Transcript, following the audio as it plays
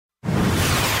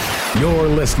You're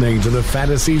listening to the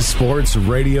Fantasy Sports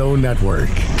Radio Network.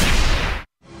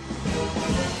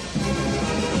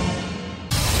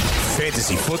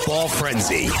 Fantasy Football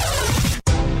Frenzy.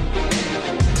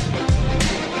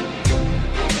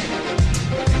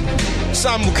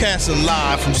 Simulcasting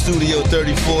live from Studio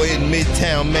 34 in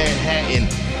Midtown Manhattan.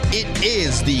 It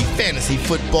is the Fantasy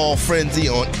Football Frenzy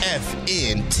on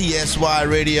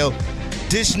FNTSY Radio.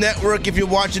 Dish Network, if you're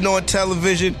watching on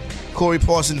television. Corey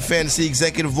Parson, Fantasy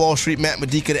Executive, Wall Street, Matt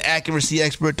Medica, the accuracy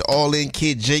expert, the all-in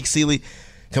kid, Jake Seeley.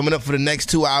 Coming up for the next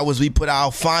 2 hours, we put our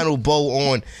final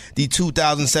bow on the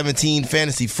 2017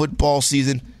 fantasy football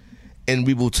season, and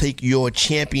we will take your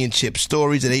championship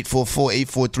stories at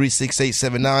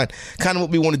 844-843-6879. Kind of what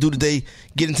we want to do today,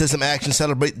 get into some action,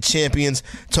 celebrate the champions,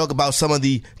 talk about some of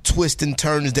the twists and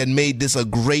turns that made this a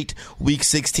great Week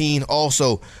 16.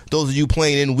 Also, those of you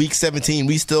playing in Week 17,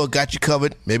 we still got you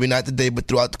covered. Maybe not today, but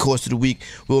throughout the course of the week,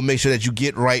 we'll make sure that you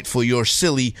get right for your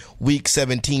silly Week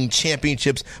 17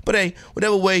 championships. But hey,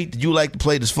 whatever way you like to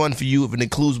play that's fun for you, if it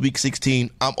includes Week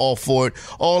 16, I'm all for it.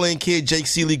 All in kid, Jake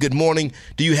Seeley, good morning.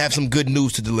 Do you have some good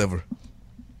news to deliver?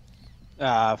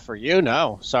 For you,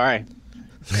 no. Sorry.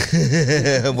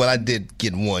 Well, I did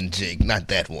get one, Jake, not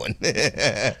that one.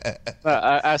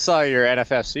 I saw your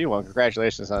NFFC one.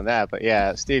 Congratulations on that. But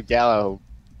yeah, Steve Gallo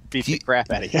beat the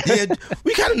crap out of you. Yeah,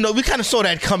 we kind of saw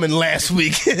that coming last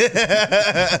week.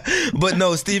 But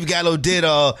no, Steve Gallo he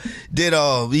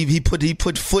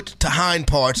put foot to hind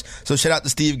parts. So shout out to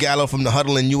Steve Gallo from the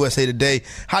Huddle in USA Today.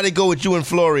 How'd it go with you and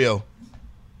Florio?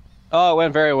 Oh, it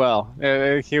went very well.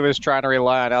 He was trying to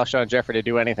rely on Alshon Jeffrey to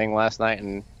do anything last night,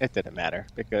 and it didn't matter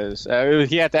because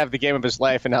he had to have the game of his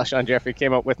life, and Alshon Jeffrey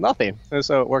came up with nothing.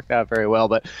 So it worked out very well.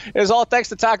 But it was all thanks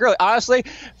to Todd Gurley. Honestly,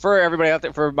 for everybody out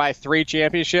there, for my 3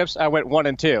 championships, I went 1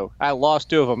 and 2. I lost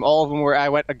 2 of them. All of them I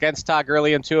went against Todd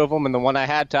Gurley in 2 of them, and the one I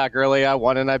had Todd Gurley, I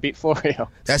won, and I beat Florio.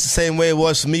 That's the same way it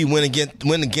was for me. Went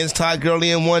against Todd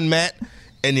Gurley and won, Matt.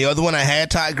 And the other one, I had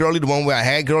Todd Gurley. The one where I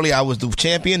had Gurley, I was the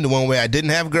champion. The one where I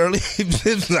didn't have Gurley,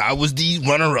 I was the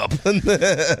runner-up.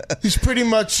 He's pretty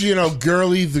much,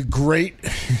 Gurley the Great.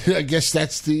 I guess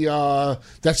that's the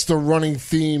running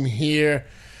theme here.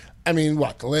 I mean,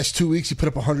 the last 2 weeks he put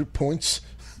up 100 points.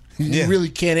 You really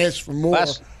can't ask for more.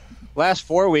 Last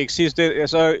 4 weeks,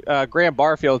 Graham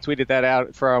Barfield tweeted that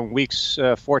out from weeks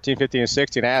 14, 15, and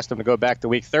 16. I asked him to go back to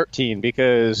week 13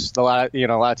 because a lot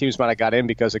of teams might have got in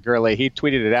because of Gurley. He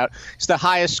tweeted it out. He's the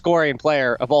highest scoring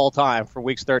player of all time for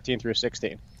weeks 13 through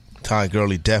 16. Todd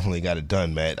Gurley definitely got it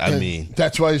done, Matt.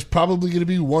 That's why he's probably going to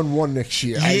be 1-1 next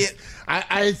year. Yeah.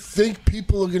 I think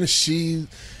people are going to see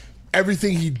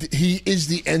everything. He is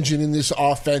the engine in this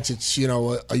offense. It's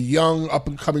a young up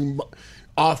and coming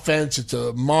offense. It's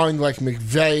a mind like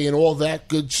McVay and all that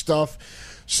good stuff.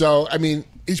 So, I mean,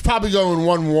 he's probably going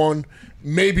 1-1.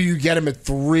 Maybe you get him at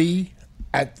 3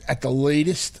 at the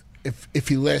latest if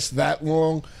he lasts that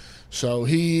long. So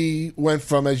he went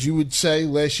from, as you would say,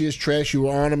 last year's trash. You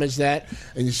were on him as that,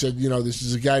 and you said, this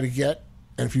is a guy to get.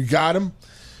 And if you got him,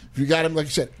 like I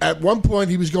said, at one point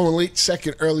he was going late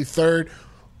second, early third.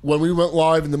 When we went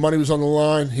live and the money was on the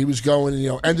line, he was going,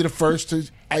 end of the first.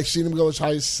 I've seen him go as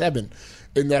high as 7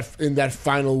 in that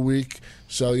final week.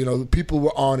 So, people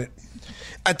were on it.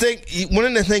 I think one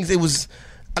of the things the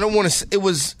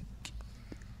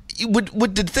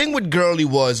thing with Gurley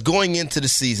was going into the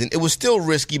season, it was still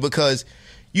risky because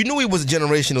you knew he was a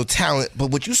generational talent,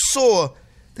 but what you saw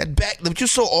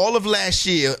all of last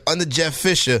year under Jeff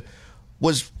Fisher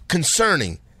was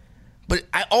concerning. But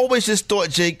I always just thought,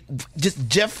 Jake,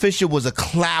 Jeff Fisher was a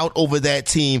cloud over that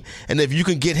team. And if you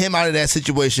can get him out of that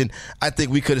situation, I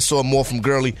think we could have saw more from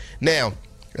Gurley. Now,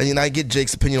 I get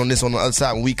Jake's opinion on this on the other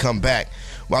side when we come back.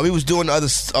 While we was doing when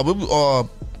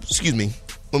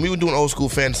we were doing old school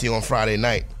fantasy on Friday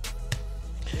night,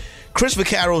 Chris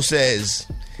Vaccaro says,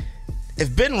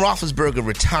 if Ben Roethlisberger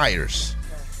retires,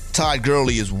 Todd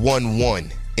Gurley is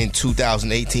 1-1 in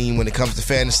 2018 when it comes to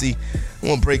fantasy. I'm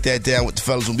going to break that down with the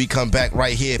fellas when we come back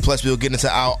right here. Plus, we'll get into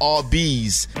our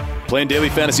RBs. Playing daily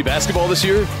fantasy basketball this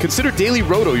year? Consider Daily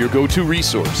Roto your go-to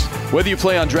resource. Whether you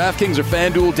play on DraftKings or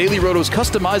FanDuel, Daily Roto's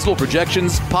customizable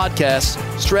projections, podcasts,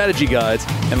 strategy guides,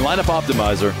 and lineup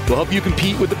optimizer will help you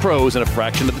compete with the pros in a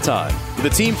fraction of the time. With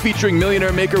a team featuring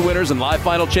Millionaire Maker winners and live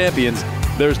final champions,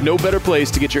 there's no better place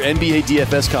to get your NBA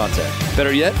DFS content.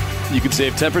 Better yet, you can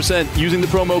save 10% using the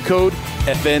promo code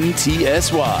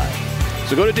FNTSY.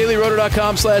 So go to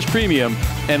dailyroto.com/premium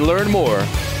and learn more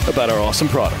about our awesome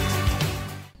product.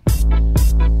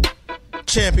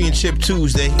 Championship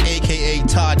Tuesday, a.k.a.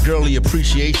 Todd Gurley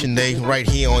Appreciation Day, right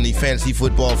here on the Fantasy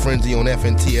Football Frenzy on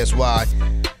FNTSY.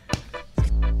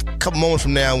 A couple moments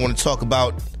from now, I want to talk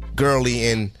about Gurley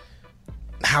and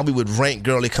how we would rank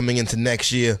Gurley coming into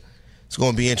next year. It's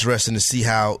going to be interesting to see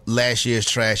how last year's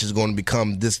trash is going to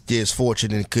become this year's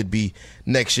fortune, and it could be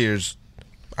next year's,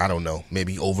 I don't know,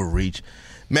 maybe overreach.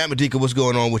 Matt Modica, what's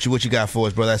going on with you? What you got for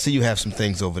us, brother? I see you have some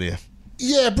things over there.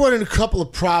 Yeah, I brought in a couple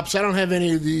of props. I don't have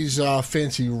any of these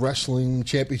fancy wrestling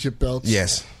championship belts.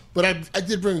 Yes. But I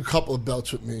did bring a couple of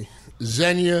belts with me.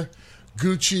 Xenia,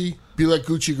 Gucci, be like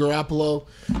Gucci Garoppolo.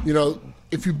 You know,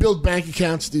 if you build bank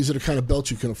accounts, these are the kind of belts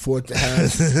you can afford to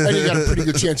have. And you got a pretty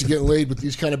good chance of getting laid with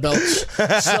these kind of belts.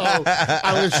 So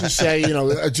I would just say, you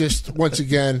know, just once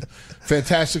again,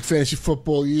 fantastic fantasy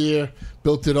football year.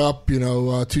 Built it up, you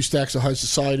know, 2 stacks of high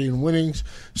society and winnings.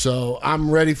 So I'm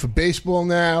ready for baseball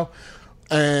now.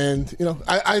 And, you know,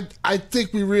 I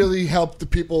think we really helped the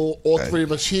people, all three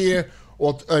of us here,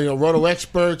 Roto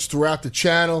experts throughout the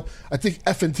channel. I think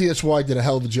FNTSY did a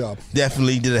hell of a job.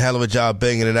 Definitely did a hell of a job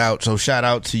banging it out. So shout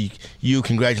out to you.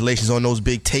 Congratulations on those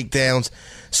big takedowns.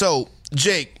 So,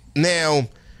 Jake, now,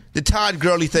 the Todd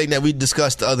Gurley thing that we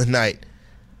discussed the other night,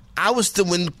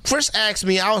 when Chris asked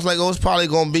me, I was like, it's probably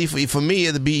going to be for me,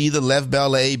 it'll be either left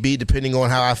bell or AB, depending on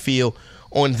how I feel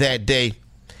on that day.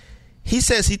 He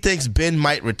says he thinks Ben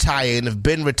might retire, and if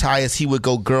Ben retires, he would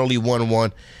go Gurley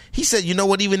 1-1. He said, you know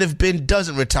what, even if Ben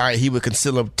doesn't retire, he would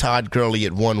consider Todd Gurley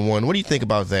at 1-1. What do you think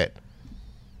about that?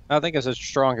 I think it's a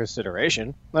strong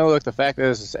consideration. Now, look, the fact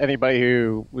is, anybody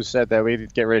who said that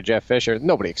we'd get rid of Jeff Fisher,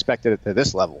 nobody expected it to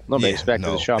this level. Nobody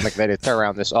expected Sean McVay to turn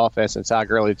around this offense and Todd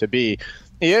Gurley to be.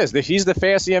 He's the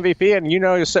fantasy MVP, and you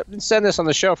know, you've been saying this on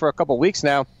the show for a couple weeks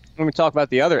now. When we talk about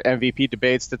the other MVP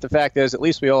debates, that the fact is, at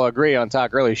least we all agree on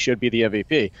Todd Gurley should be the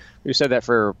MVP. We've said that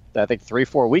for, I think,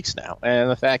 3-4 weeks now.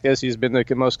 And the fact is, he's been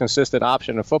the most consistent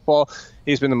option in football.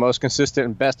 He's been the most consistent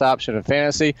and best option in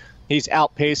fantasy. He's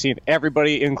outpacing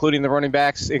everybody, including the running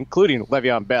backs, including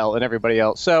Le'Veon Bell and everybody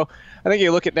else. So I think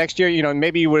you look at next year, you know,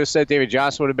 maybe you would have said David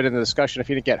Johnson would have been in the discussion if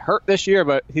he didn't get hurt this year,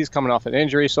 but he's coming off an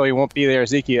injury, so he won't be there.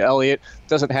 Ezekiel Elliott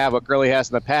doesn't have what Gurley has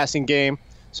in the passing game.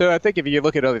 So I think if you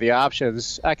look at other the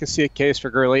options, I can see a case for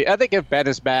Gurley. I think if Ben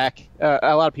is back,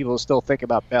 a lot of people still think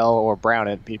about Bell or Brown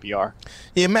in PPR.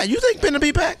 Yeah, Matt, you think Ben will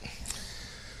be back?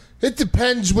 It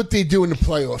depends what they do in the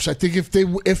playoffs. I think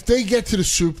if they get to the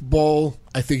Super Bowl,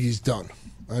 I think he's done.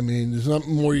 I mean, there's not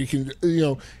more you can, you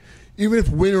know, even if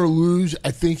win or lose,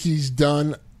 I think he's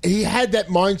done. He had that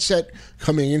mindset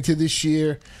coming into this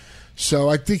year. So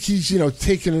I think he's, you know,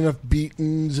 taken enough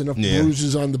beatings, enough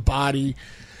bruises on the body.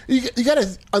 You got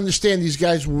to understand these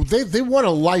guys, they want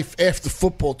a life after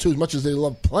football, too, as much as they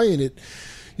love playing it.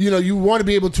 You know, you want to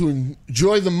be able to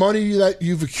enjoy the money that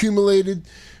you've accumulated,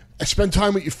 spend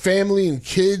time with your family and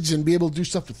kids, and be able to do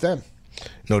stuff with them.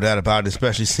 No doubt about it,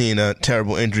 especially seeing a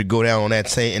terrible injury go down on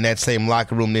in that same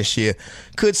locker room this year.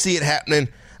 Could see it happening.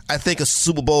 I think a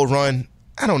Super Bowl run,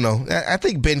 I don't know. I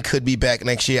think Ben could be back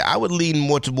next year. I would lean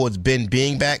more towards Ben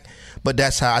being back, but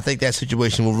that's how I think that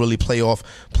situation will really play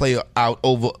out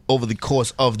over the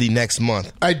course of the next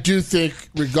month. I do think,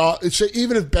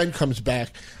 even if Ben comes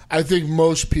back, I think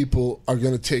most people are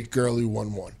going to take Gurley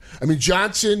 1-1. I mean,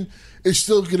 Johnson is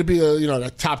still going to be a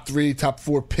top 3, top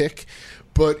 4 pick.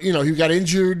 But, you know, he got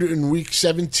injured in week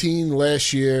 17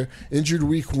 last year, injured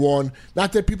week 1.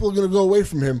 Not that people are going to go away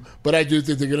from him, but I do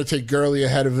think they're going to take Gurley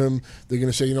ahead of him. They're going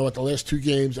to say, you know what, the last 2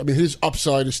 games, I mean, his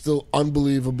upside is still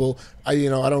unbelievable. I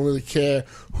don't really care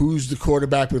who's the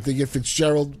quarterback, but if they get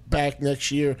Fitzgerald back next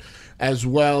year as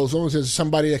well, as long as there's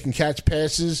somebody that can catch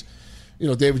passes, you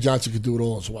know, David Johnson could do it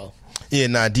all as well. Yeah,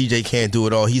 DJ can't do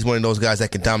it all. He's one of those guys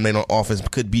that can dominate on offense,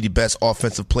 could be the best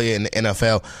offensive player in the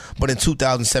NFL. But in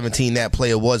 2017, that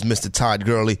player was Mr. Todd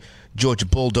Gurley, Georgia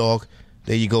Bulldog.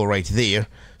 There you go right there.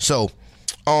 So,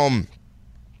 one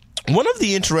of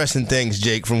the interesting things,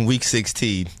 Jake, from Week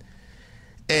 16,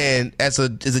 and as a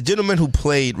gentleman who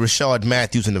played Rashard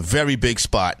Matthews in a very big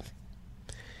spot,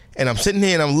 and I'm sitting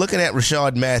here and I'm looking at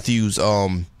Rashard Matthews'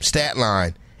 stat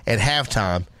line at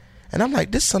halftime, and I'm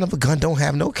like, this son of a gun don't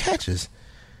have no catches.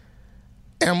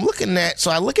 And I look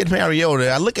at Mariota,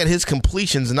 I look at his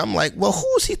completions, and I'm like, well,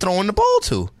 who is he throwing the ball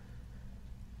to?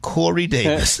 Corey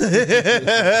Davis.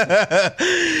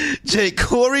 Jake,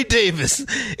 Corey Davis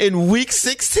in Week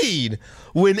 16,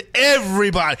 when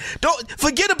everybody, don't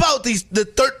forget about the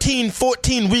 13,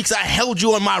 14 weeks I held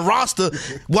you on my roster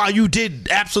while you did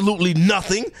absolutely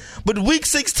nothing. But Week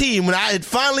 16, when I had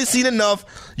finally seen enough,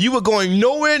 you were going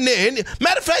nowhere near.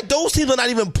 Matter of fact, those teams are not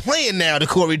even playing now, the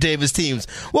Corey Davis teams.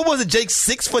 What was it, Jake,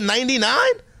 6 for 99?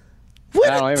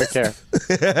 I don't even care.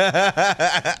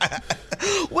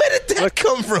 Where did that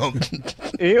come from?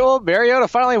 Mariota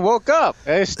finally woke up.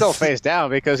 He's still face down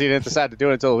because he didn't decide to do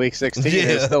it until week 16. Yeah.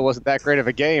 It still wasn't that great of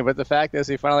a game. But the fact is,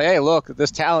 he finally, hey, look,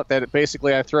 this talent that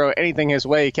basically I throw anything his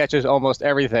way, he catches almost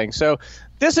everything. So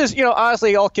this is,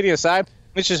 honestly, all kidding aside,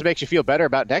 this just makes you feel better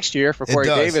about next year for Corey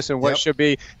Davis and what should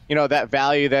be, that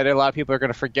value that a lot of people are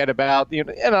going to forget about.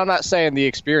 And I'm not saying the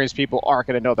experienced people aren't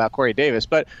going to know about Corey Davis,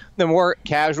 but the more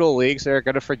casual leagues, they're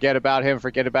going to forget about him,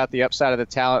 forget about the upside of the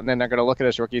talent, and then they're going to look at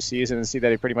his rookie season and see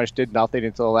that he pretty much did nothing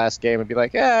until the last game and be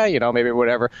like, maybe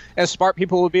whatever. And smart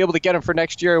people will be able to get him for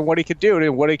next year and what he could do.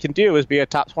 And what he can do is be a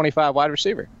top 25 wide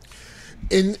receiver.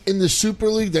 In the Super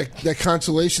League, that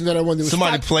consolation that I won,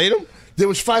 Somebody played him? There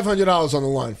was $500 on the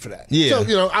line for that. Yeah.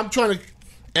 So, I'm trying to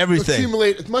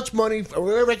accumulate as much money,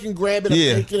 wherever I can grab it,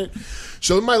 I'm taking it.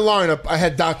 So in my lineup, I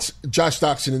had Josh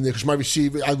Doxson in there because my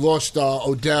receiver, I lost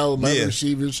Odell, my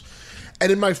receivers.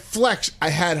 And in my flex, I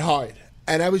had Hyde.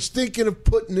 And I was thinking of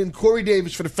putting in Corey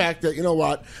Davis for the fact that,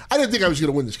 I didn't think I was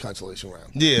going to win this consolation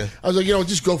round. Yeah. I was like,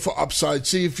 just go for upside,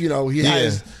 see if, he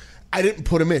has. I didn't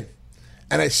put him in.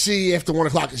 And I see after 1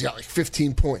 o'clock, he's got like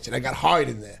 15 points, and I got Hyde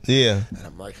in there. Yeah. And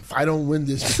I'm like, if I don't win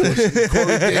this, because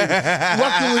Corey Davis,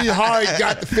 luckily Hyde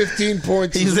got the 15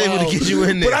 points. He was able to get you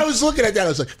in there. But I was looking at that, I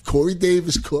was like, Corey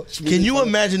Davis coached me. Can you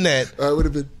imagine that? I would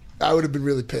have been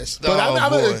really pissed. But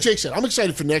like Jake said, I'm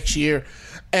excited for next year,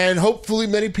 and hopefully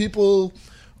many people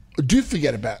do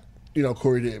forget about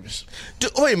Corey Davis.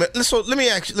 Wait a minute. So let me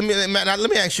ask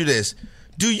you this: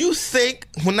 do you think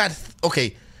I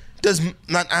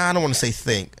don't want to say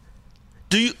think.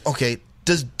 Does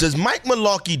Mike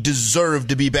Mularkey deserve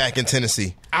to be back in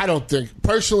Tennessee?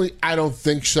 Personally, I don't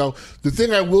think so. The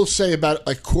thing I will say about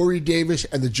like Corey Davis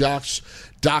and the Josh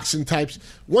Doxson types,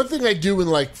 one thing I do in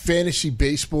like fantasy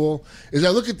baseball is I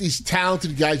look at these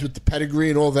talented guys with the pedigree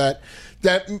and all that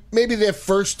maybe their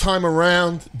first time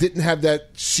around didn't have that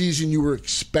season you were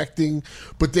expecting,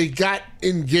 but they got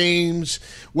in games,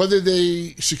 whether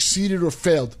they succeeded or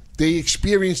failed. They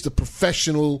experienced the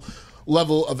professional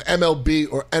level of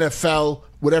MLB or NFL,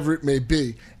 whatever it may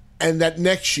be. And that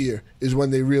next year is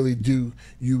when they really do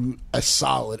you a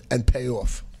solid and pay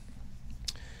off.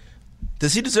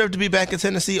 Does he deserve to be back in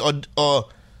Tennessee, or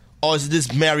is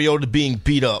this Mariota being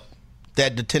beat up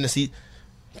that the Tennessee...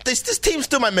 This team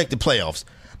still might make the playoffs,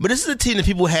 but this is a team that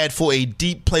people had for a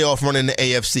deep playoff run in the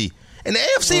AFC. And the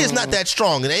AFC is not that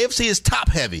strong, and the AFC is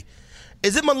top-heavy.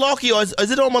 Is it Mularkey, or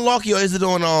is it on Mularkey, or is it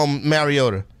on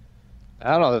Mariota? I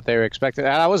don't know that they were expecting.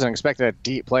 I wasn't expecting a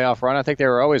deep playoff run. I think they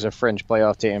were always a fringe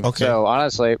playoff team. Okay. So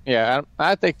honestly,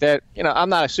 I think that I'm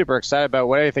not super excited about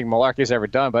what anything Mularkey's ever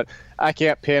done, but I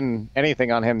can't pin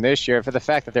anything on him this year for the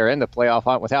fact that they're in the playoff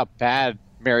hunt with how bad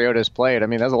Mariota's played. I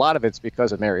mean, there's a lot of it's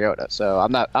because of Mariota. So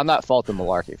I'm not faulting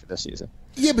Mularkey for this season.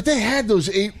 Yeah, but they had those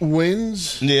 8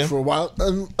 wins for a while.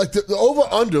 And like the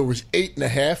over-under was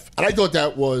 8.5, and I thought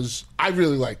I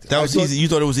really liked it. That was easy. You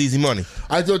thought it was easy money.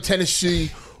 I thought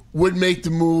Tennessee would make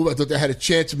the move. I thought they had a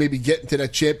chance to maybe get into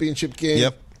that championship game.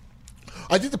 Yep.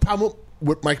 I think the problem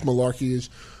with Mike Mularkey is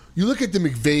you look at the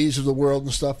McVays of the world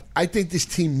and stuff, I think this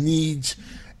team needs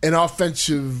an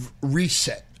offensive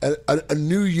reset. A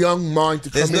new young mind to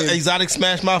come in. There's no exotic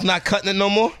smash mouth not cutting it no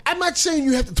more? I'm not saying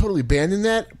you have to totally abandon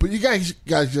that, but you guys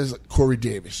just like Corey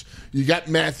Davis. You got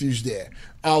Matthews there.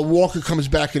 Walker comes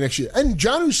back in next year. And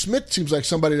Jonnu Smith seems like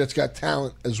somebody that's got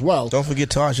talent as well. Don't forget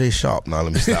Tajay Sharp. Now,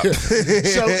 let me stop.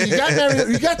 So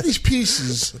you got these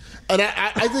pieces, and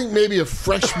I think maybe a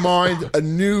fresh mind, the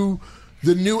new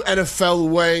NFL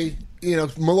way.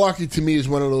 Mularkey to me is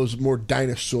one of those more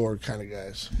dinosaur kind of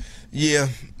guys. Yeah.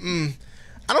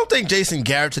 I don't think Jason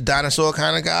Garrett's a dinosaur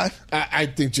kind of guy. I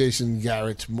think Jason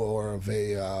Garrett's more of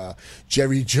a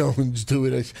Jerry Jones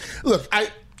doing it. Look,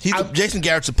 Jason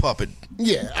Garrett's a puppet.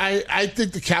 Yeah, I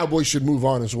think the Cowboys should move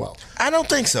on as well. I don't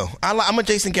think so. I'm a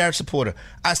Jason Garrett supporter.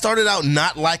 I started out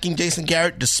not liking Jason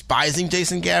Garrett, despising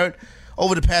Jason Garrett.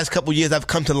 Over the past couple years, I've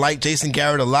come to like Jason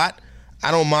Garrett a lot.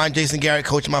 I don't mind Jason Garrett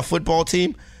coaching my football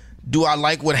team. Do I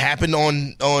like what happened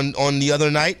on the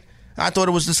other night? I thought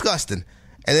it was disgusting.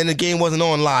 And then the game wasn't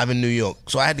on live in New York,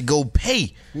 so I had to go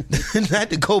pay. I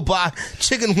had to go buy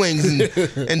chicken wings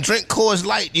and drink Coors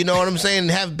Light, you know what I'm saying,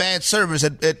 and have bad service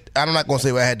at I'm not going to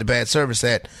say where I had the bad service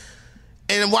at.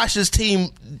 And watch this team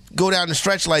go down the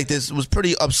stretch like this was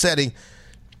pretty upsetting.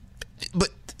 But,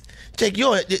 Jake,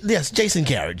 Jason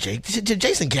Garrett, Jake. Did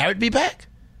Jason Garrett be back?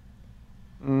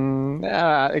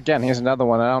 Again, here's another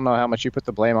one. I don't know how much you put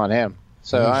the blame on him.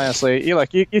 So honestly,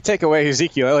 you take away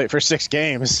Ezekiel Elliott for 6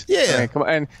 games. Yeah. I mean, come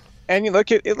on. And you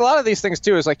look at a lot of these things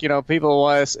too. Is like, people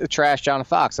want to trash John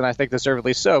Fox, and I think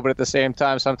deservedly so. But at the same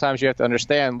time, sometimes you have to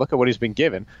understand. Look at what he's been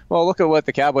given. Well, look at what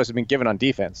the Cowboys have been given on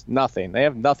defense. Nothing. They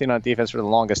have nothing on defense for the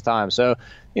longest time. So,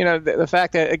 the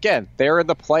fact that again they're in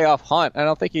the playoff hunt.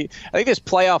 I think these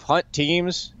playoff hunt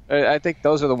teams. I think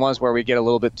those are the ones where we get a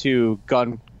little bit too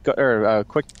quick trigger.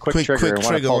 Quick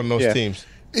trigger on those teams.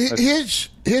 Here's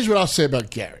what I'll say about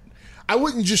Garrett. I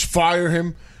wouldn't just fire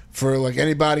him for like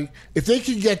anybody. If they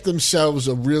can get themselves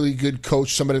a really good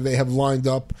coach, somebody they have lined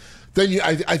up, then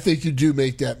I think you do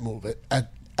make that move at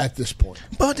this point.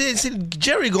 But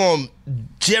Jerry going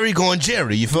Jerry.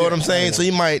 You feel what I'm saying? So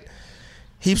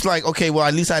he's like, okay, well,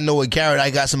 at least I know with Garrett, I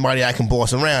got somebody I can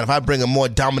boss around. If I bring a more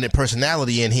dominant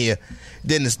personality in here,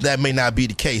 then that may not be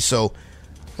the case. So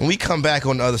when we come back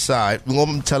on the other side, we'll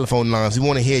open the telephone lines. We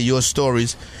want to hear your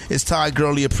stories. It's Todd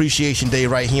Gurley Appreciation Day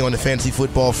right here on the Fantasy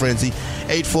Football Frenzy.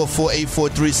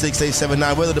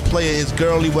 844-843-6879. Whether the player is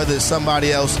Gurley, whether it's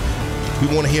somebody else, we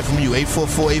want to hear from you.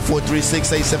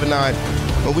 844-843-6879.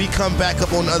 When we come back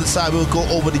up on the other side, we'll go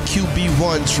over the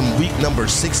QB1s from week number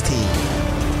 16.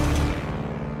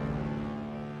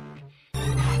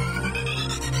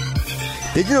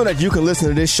 Did you know that you can listen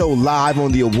to this show live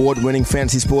on the award-winning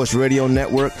Fantasy Sports Radio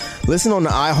Network? Listen on the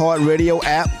iHeartRadio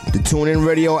app, the TuneIn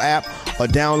Radio app, or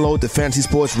download the Fantasy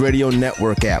Sports Radio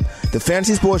Network app. The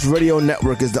Fantasy Sports Radio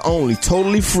Network is the only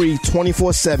totally free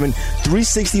 24/7,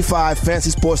 365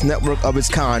 Fantasy Sports Network of its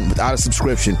kind without a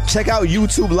subscription. Check out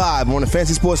YouTube Live on the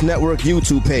Fantasy Sports Network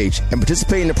YouTube page and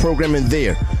participate in the programming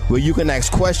there, where you can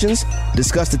ask questions,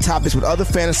 discuss the topics with other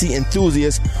fantasy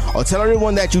enthusiasts, or tell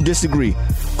everyone that you disagree.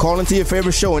 Call into your favorite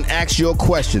show and ask your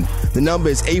question. The number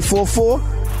is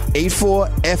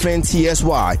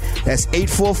 844-84-FNTSY. That's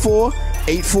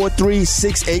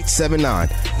 844-843-6879.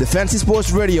 The Fantasy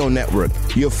Sports Radio Network,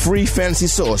 your free fantasy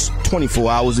source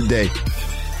 24 hours a day.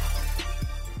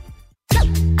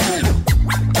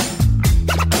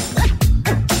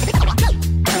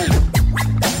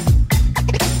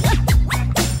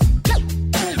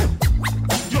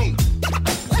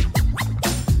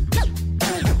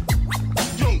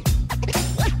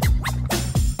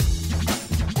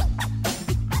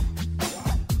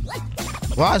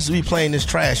 Why is we playing this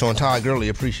trash on Todd Gurley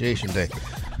Appreciation Day?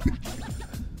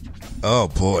 Oh,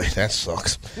 boy, that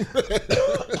sucks.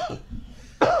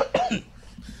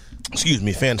 Excuse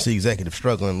me, fantasy executive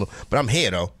struggling. But I'm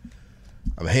here, though.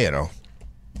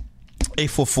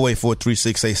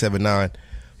 844-843-6879.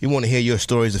 You want to hear your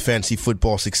stories of fantasy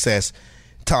football success.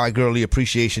 Todd Gurley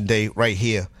Appreciation Day right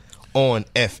here on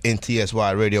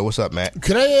FNTSY Radio. What's up, Matt?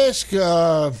 Can I ask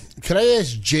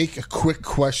Jake a quick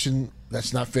question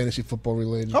that's not fantasy football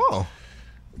related? Oh.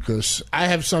 Because I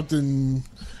have something,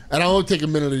 and I'll only take a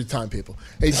minute at a time, people.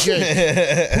 Hey, Jake,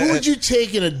 who would you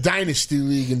take in a dynasty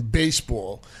league in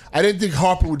baseball? I didn't think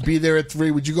Harper would be there at 3.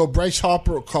 Would you go Bryce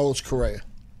Harper or Carlos Correa?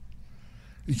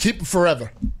 You keep him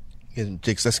forever.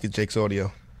 Let's get Jake's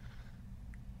audio.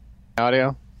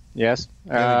 Audio? Yes.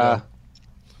 I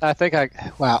think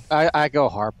I go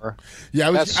Harper. Yeah, I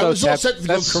was all set to go Correa.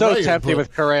 That's so tempting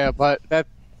with Correa, but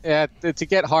to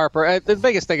get Harper, the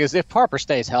biggest thing is if Harper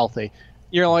stays healthy,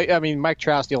 Mike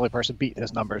Trout's the only person beating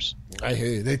his numbers. I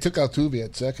hear you. They took Altuve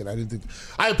at second.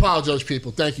 I apologize,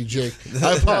 people. Thank you, Jake.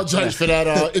 I apologize for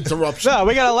that interruption. No,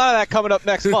 we got a lot of that coming up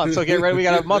next month, so get ready. We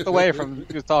got a month away from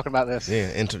talking about this.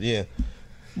 Yeah.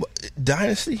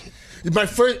 Dynasty?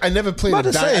 I never played I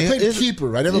played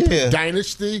Keeper. I never played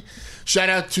Dynasty. Shout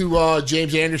out to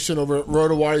James Anderson over at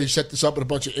RotoWire. He set this up with a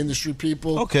bunch of industry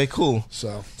people. Okay, cool.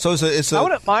 So it's a I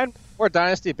wouldn't mind more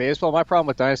Dynasty Baseball. My problem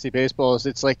with Dynasty Baseball is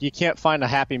it's like you can't find a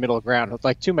happy middle ground. It's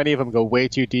like too many of them go way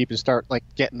too deep and start like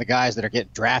getting the guys that are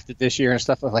getting drafted this year and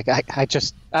stuff. Like I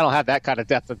don't have that kind of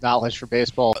depth of knowledge for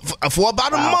baseball. For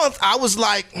about a month, I was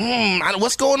like,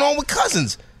 what's going on with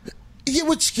Cousins? Yeah,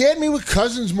 what scared me with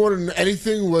Cousins more than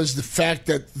anything was the fact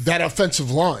that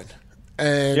offensive line.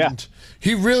 And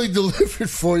he really delivered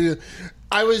for you.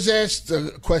 I was asked a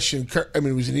question.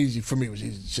 It was an easy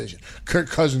decision. Kirk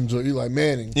Cousins or Eli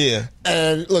Manning. Yeah.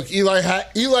 And look, Eli had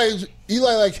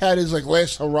his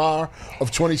last hurrah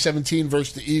of 2017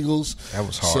 versus the Eagles. That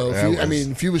was hard. So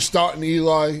if you were starting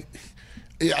Eli,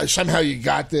 somehow you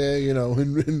got there.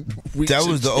 In week that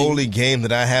 16. was the only game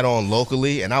that I had on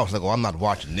locally, and I was like, "I'm not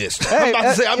watching this." I'm about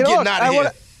to say, I'm getting out of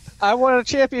here. I won a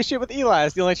championship with Eli.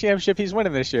 It's the only championship he's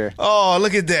winning this year. Oh,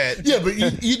 look at that. Yeah, but you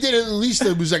did it at least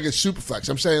it was like a super flex.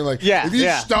 I'm saying if you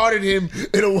Yeah. started him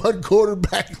in a one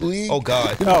quarterback league. Oh,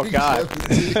 God. Oh, God.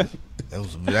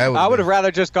 I would have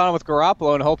rather just gone with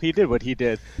Garoppolo and hope he did what he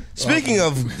did. Speaking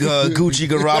of Gucci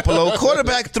Garoppolo,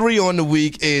 quarterback 3 on the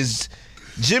week is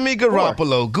Jimmy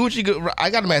Garoppolo. I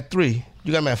got him at 3.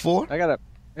 You got him at 4? I got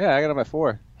him at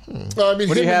 4. Well, I mean,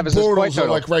 What do you have as his point Bortles are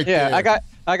total? like right there. I got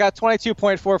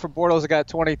 22.4 for Bortles. I got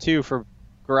 22 for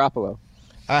Garoppolo.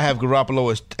 I have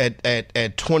Garoppolo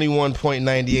at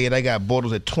 21.98. I got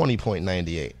Bortles at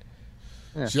 20.98.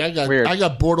 Yeah. See, I Weird.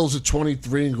 got Bortles at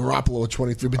 23 and Garoppolo at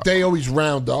 23, but they always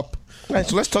round up. All right,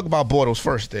 so let's talk about Bortles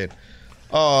first then.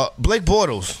 Blake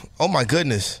Bortles. Oh my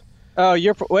goodness. Oh,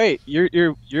 you're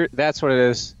that's what it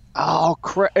is. Oh,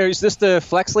 is this the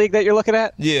flex league that you're looking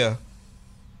at? Yeah.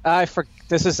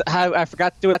 This is how I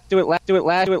forgot to do it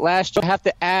last year. I have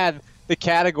to add the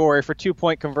category for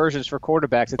 2-point conversions for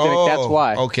quarterbacks. That's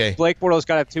why. Okay. Blake Bortles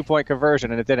got a 2-point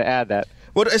conversion, and it didn't add that.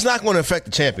 Well, it's not going to affect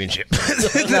the championship. No,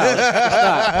 it's not.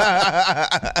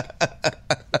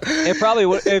 It probably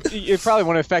wouldn't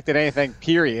have affected anything,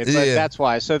 period. But that's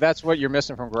why. So that's what you're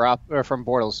missing from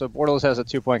Bortles. So Bortles has a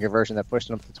 2-point conversion that pushed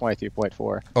him to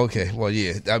 22.4. Okay. Well,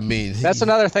 yeah. I mean, that's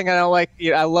another thing I don't like.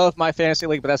 I love my fantasy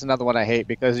league, but that's another one I hate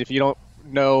because if you don't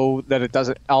know that it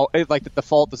doesn't, like the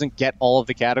default doesn't get all of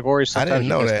the categories. I didn't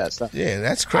know that stuff. Yeah,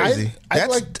 that's crazy.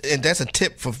 And that's a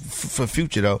tip for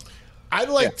future though. I'd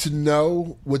like to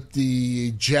know what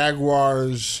the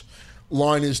Jaguars'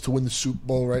 line is to win the Super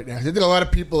Bowl right now. I think a lot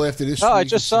of people after this. Oh, I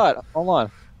just saw it. Hold on,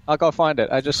 I'll go find it.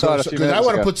 I just saw it a few minutes ago. I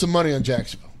want to put some money on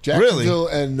Jacksonville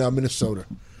and Minnesota.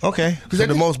 Okay, because they're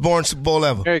the most boring Super Bowl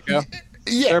ever. There you go.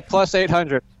 Yeah, they're plus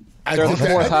 800. They're the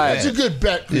fourth highest. That's a good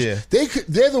bet. Yeah.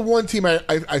 They're the one team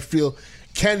I feel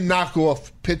can knock off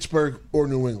Pittsburgh or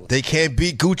New England. They can't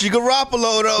beat Gucci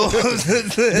Garoppolo though.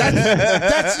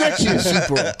 that's next year's Super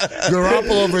Bowl.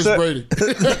 Garoppolo versus Brady.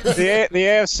 The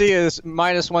AFC is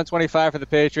minus 125 for the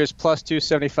Patriots, plus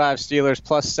 275 Steelers,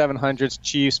 plus 700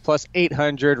 Chiefs, plus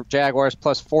 800 Jaguars,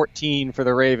 plus 14 for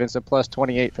the Ravens, and plus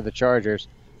 28 for the Chargers.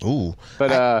 Ooh.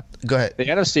 But go ahead. The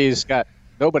NFC's got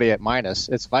nobody at minus.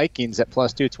 It's Vikings at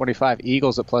plus 225,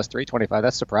 Eagles at plus 325.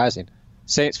 That's surprising.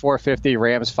 Saints 450,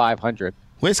 Rams 500.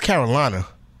 Where's Carolina?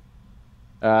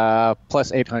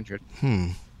 Plus 800.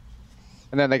 And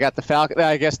then they got the Falcons.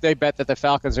 I guess they bet that the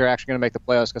Falcons are actually going to make the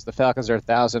playoffs because the Falcons are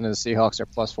 1,000 and the Seahawks are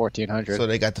plus 1,400. So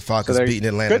they got the Falcons beating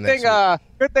Atlanta.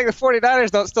 Good thing the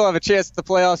 49ers don't still have a chance at the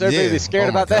playoffs. Everybody be scared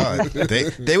about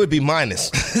that. They would be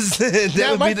minus.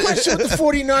 Now, my question with the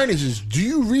 49ers is, do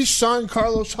you re-sign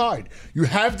Carlos Hyde? You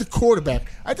have the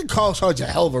quarterback. I think Carlos Hyde's a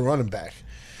hell of a running back.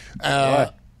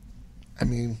 I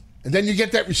mean, and then you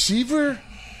get that receiver.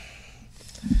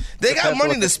 They got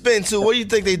money to spend, too. What do you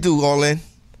think they do, all in?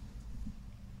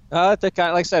 Like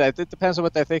I said, it depends on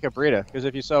what they think of Breida. Because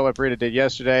if you saw what Breida did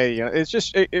yesterday, it's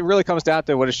just it really comes down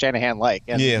to what is Shanahan like.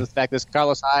 And the fact is,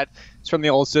 Carlos Hyde is from the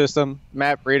old system.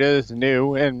 Matt Breida is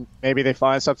new, and maybe they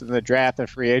find something in the draft and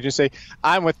free agency.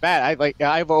 I'm with Matt.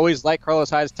 I've always liked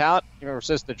Carlos Hyde's talent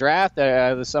since the draft.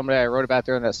 Somebody I wrote about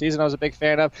during that season, I was a big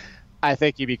fan of. I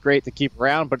think he'd be great to keep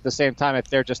around, but at the same time, if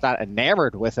they're just not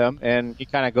enamored with him and he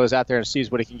kind of goes out there and sees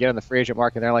what he can get on the free agent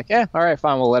market, and they're like, all right,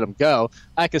 fine, we'll let him go.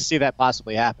 I could see that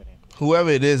possibly happening.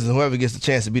 Whoever it is and whoever gets the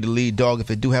chance to be the lead dog, if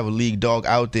they do have a league dog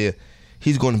out there,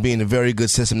 he's going to be in a very good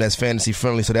system that's fantasy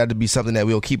friendly, so that'd be something that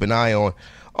we'll keep an eye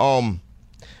on.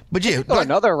 But yeah,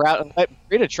 another route and let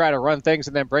Breida try to run things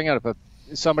and then bring out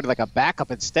somebody like a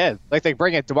backup instead. Like they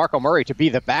bring in DeMarco Murray to be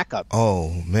the backup. Oh,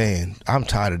 man. I'm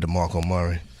tired of DeMarco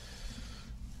Murray.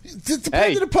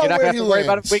 Depending upon you're not where going to have to worry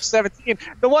about it in Week 17.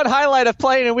 The one highlight of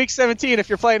playing in Week 17, if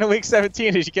you're playing in Week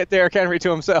 17, is you get Derrick Henry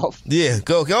to himself. Yeah,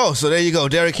 go. So there you go.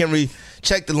 Derrick Henry,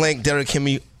 check the link. Derrick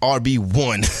Henry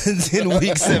RB1 in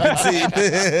Week 17.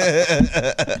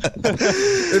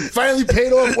 It finally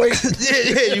paid off.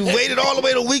 Yeah, you waited all the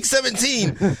way to Week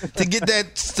 17 to get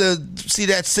that, to see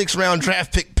that 6th-round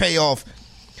draft pick pay off.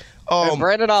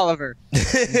 Brandon Oliver.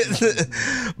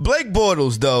 Blake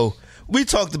Bortles, though. We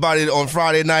talked about it on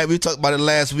Friday night. We talked about it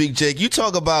last week, Jake. You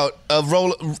talk about a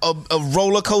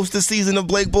roller coaster season of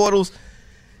Blake Bortles.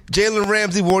 Jalen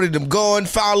Ramsey wanted him gone.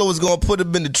 Fowler was going to put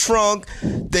him in the trunk.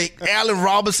 Allen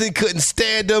Robinson couldn't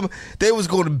stand him. They was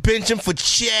going to bench him for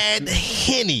Chad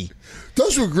Henne.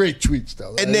 Those were great tweets,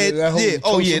 though. And then, no,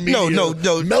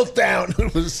 meltdown.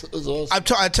 It was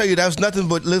awesome. I tell you, that was nothing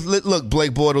but look,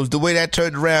 Blake Bortles. The way that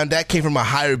turned around, that came from a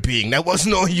higher being. That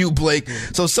wasn't on you, Blake.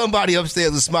 So somebody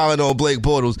upstairs is smiling on Blake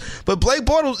Bortles. But Blake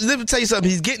Bortles, let me tell you something.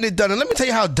 He's getting it done, and let me tell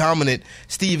you how dominant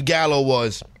Steve Gallo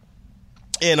was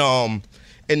in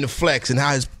the flex and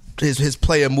how his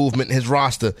player movement, his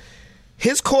roster.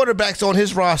 His quarterbacks on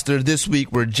his roster this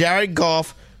week were Jared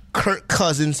Goff, Kirk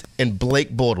Cousins, and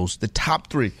Blake Bortles, the top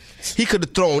 3. He could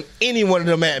have thrown any one of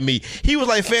them at me. He was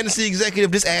like, fantasy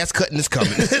executive, this ass cutting is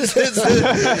coming.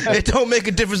 It don't make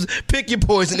a difference. Pick your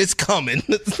poison, it's coming.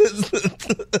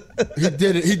 He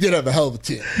did it. He did have a hell of a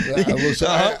team.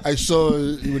 I saw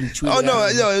when he tweeted. Oh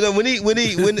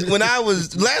no! When I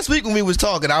was last week when we was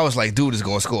talking, I was like, dude is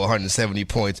going to score 170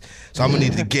 points. So I'm gonna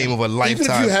need the game of a lifetime.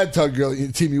 Even if you had Todd Gurley in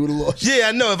your team, you would have lost. Yeah,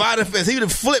 I know. If he would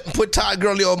have flipped and put Todd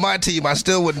Gurley on my team, I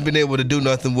still wouldn't have been able to do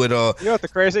nothing with. You know what the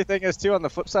crazy thing is too? On the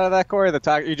flip side of that, Corey,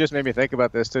 you just made me think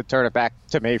about this to turn it back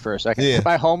to me for a second. Yeah.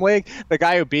 My home league, the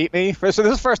guy who beat me. So this is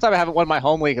the first time I haven't won my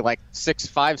home league in like 6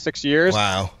 years.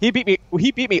 Wow. He beat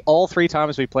me all 3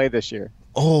 times we played this year.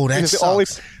 Oh, that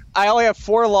sucks. I only have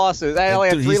 4 losses. I only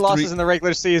had 3 losses 3 in the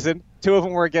regular season. 2 of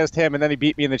them were against him, and then he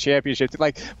beat me in the championship.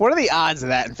 Like, what are the odds of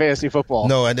that in fantasy football?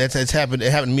 No, it's happened.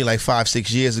 It happened to me like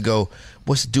 5-6 years ago.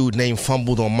 What's the dude named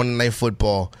fumbled on Monday Night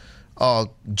Football?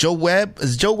 Joe Webb.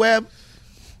 Is it Joe Webb?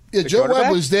 Yeah, Joe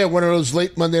Webb was there one of those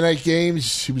late Monday night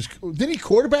games. Did he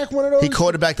quarterback one of those? He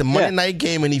quarterbacked the Monday night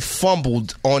game, and he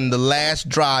fumbled on the last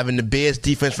drive, and the Bears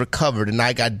defense recovered, and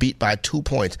I got beat by 2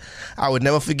 points. I would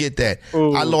never forget that.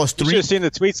 Ooh, I lost 3. You should have seen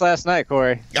the tweets last night,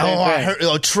 Corey. I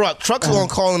heard. Truck's going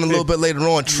to call in a little bit later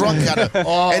on. Truck got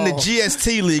in the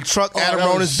GST league. Truck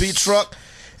Adaronis beat Truck.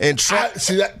 And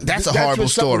that's a horrible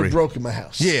story. Broke in my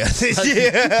house. Yeah,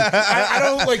 I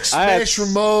don't like smash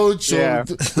remotes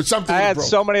or something. I had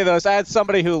so many of those. I had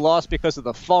somebody who lost because of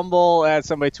the fumble. I had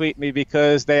somebody tweet me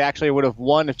because they actually would have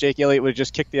won if Jake Elliott would have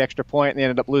just kicked the extra point, and they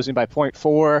ended up losing by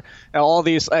 0.4. And all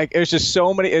these, it was just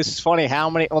so many. It's funny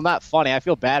how many. Well, not funny. I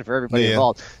feel bad for everybody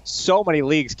involved. So many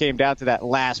leagues came down to that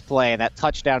last play and that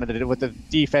touchdown and what the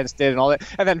defense did and all that.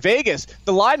 And then Vegas,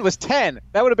 the line was 10.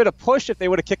 That would have been a push if they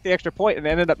would have kicked the extra point and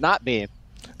ended up not being.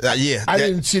 I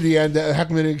didn't see the end. How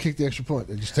come they didn't kick the extra point?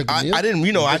 They just took the kneel? I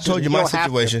didn't. I told you my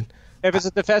situation. If it's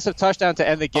a defensive touchdown to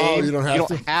end the game, you don't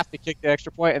have to kick the extra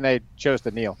point, and they chose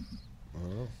to kneel.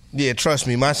 Yeah, trust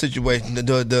me, my situation,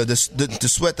 the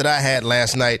sweat that I had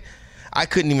last night, I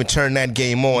couldn't even turn that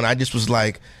game on. I just was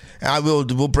like,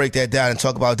 we'll break that down and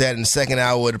talk about that in the second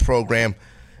hour of the program.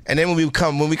 And then when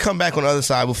we come back on the other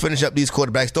side, we'll finish up these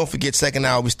quarterbacks. Don't forget, second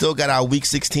hour, we still got our Week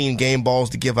 16 game balls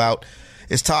to give out.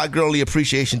 It's Todd Gurley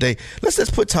Appreciation Day. Let's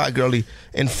put Todd Gurley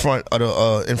in front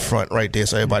right there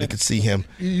so everybody can see him.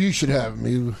 You should have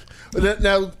him.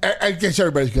 Now, I guess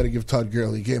everybody's got to give Todd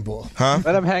Gurley a game ball. Huh?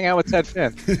 Let him hang out with Ted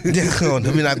Finn.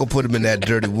 We're not gonna put him in that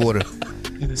dirty water.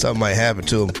 Something might happen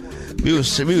to him. We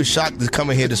was shocked to come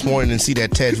in here this morning and see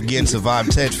that Ted Finn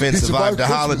survived the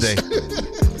holiday.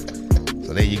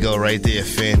 So there you go, right there,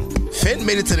 Finn. Finn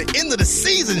made it to the end of the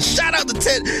season. Shout out to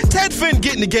Ted. Ted Finn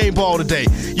getting the game ball today.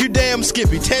 You damn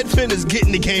Skippy. Ted Finn is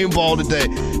getting the game ball today.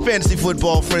 Fantasy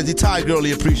Football Frenzy, Todd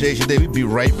Gurley Appreciation Day. We'll be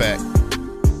right back.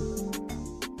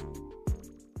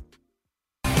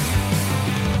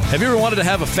 Have you ever wanted to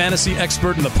have a fantasy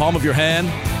expert in the palm of your hand?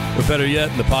 Or better yet,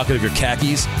 in the pocket of your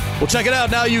khakis? Well, check it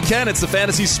out. Now you can. It's the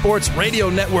Fantasy Sports Radio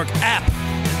Network app.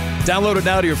 Download it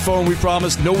now to your phone, we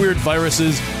promise. No weird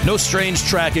viruses, no strange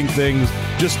tracking things.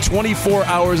 Just 24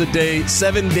 hours a day,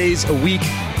 7 days a week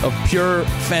of pure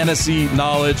fantasy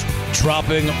knowledge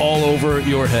dropping all over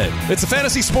your head. It's the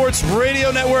Fantasy Sports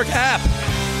Radio Network app.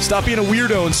 Stop being a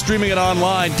weirdo and streaming it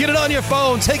online. Get it on your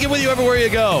phone. Take it with you everywhere you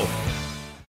go.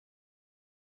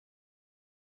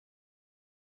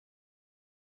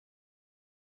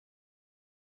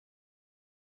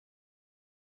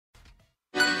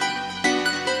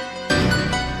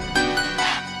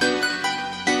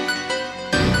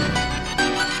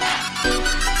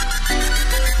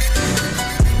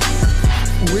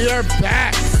 We are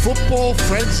back. Football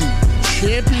Frenzy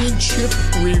Championship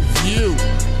Review.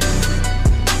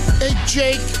 Hey,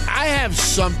 Jake, I have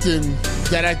something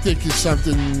that I think is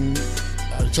something.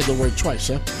 I said the word twice,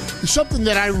 huh? It's something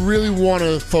that I really want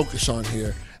to focus on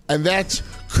here, and that's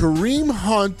Kareem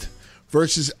Hunt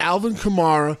versus Alvin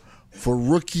Kamara for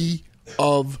Rookie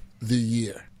of the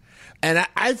Year. And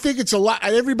I think it's a lot.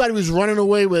 Everybody was running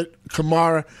away with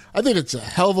Kamara. I think it's a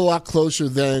hell of a lot closer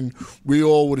than we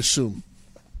all would assume.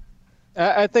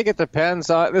 I think it depends.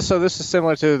 So this is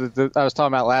similar to I was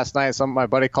talking about last night. My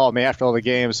buddy called me after all the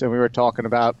games, and we were talking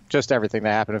about just everything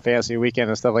that happened in Fantasy Weekend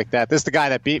and stuff like that. This is the guy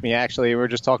that beat me, actually. We were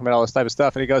just talking about all this type of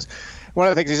stuff, and he goes, one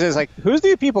of the things he says, like, who's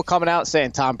the people coming out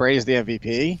saying Tom Brady's the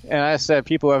MVP? And I said,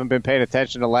 people who haven't been paying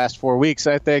attention the last 4 weeks.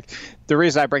 I think the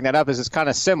reason I bring that up is it's kind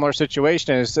of similar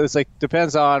situation. It's like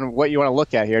depends on what you want to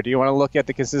look at here. Do you want to look at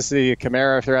the consistency of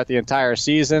Kamara throughout the entire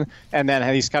season, and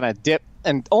then he's kind of dipped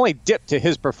and only dipped to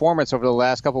his performance over the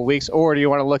last couple of weeks, or do you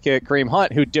want to look at Kareem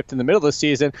Hunt, who dipped in the middle of the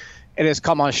season and has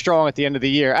come on strong at the end of the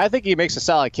year. I think he makes a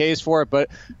solid case for it, but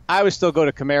I would still go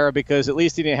to Kamara because at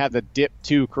least he didn't have the dip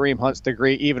to Kareem Hunt's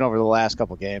degree even over the last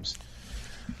couple games.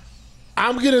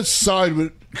 I'm going to side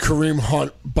with Kareem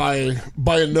Hunt by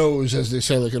a nose, as they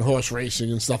say, like in horse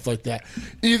racing and stuff like that.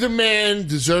 Either man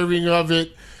deserving of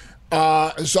it.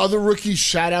 As other rookies,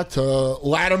 shout out to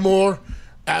Lattimore.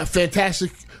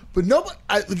 Fantastic. But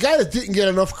the guy that didn't get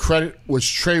enough credit was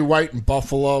Trey White in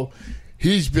Buffalo.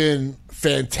 He's been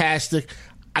fantastic.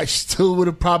 I still would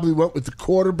have probably went with the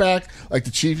quarterback, like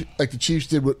the Chiefs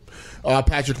did with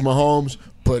Patrick Mahomes.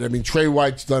 But I mean, Trey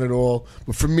White's done it all.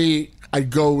 But for me, I'd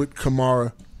go with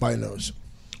Kamara by nose.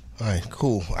 All right,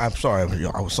 cool. I'm sorry.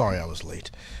 I was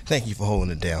late. Thank you for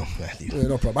holding it down, Matthew. Yeah,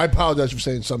 no problem. I apologize for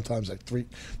saying sometimes like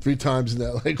three times in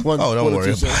that like one. Oh, don't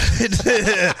worry about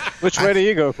it. Which way do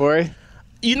you go, Corey?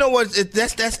 You know what?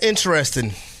 That's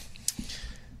interesting.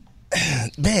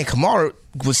 Man, Kamara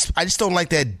I just don't like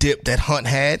that dip that Hunt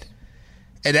had,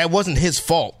 and that wasn't his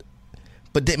fault.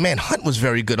 But Hunt was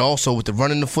very good also with the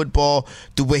running the football,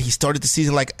 the way he started the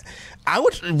season. Like I'm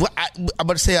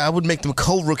about to say I would make them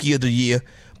co-rookie of the year,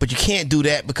 but you can't do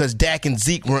that because Dak and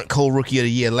Zeke weren't co-rookie of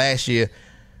the year last year.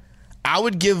 I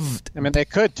would give. I mean, they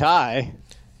could tie.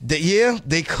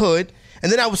 They could.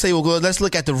 And then I would say, well, let's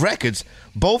look at the records.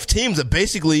 Both teams are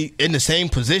basically in the same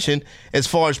position as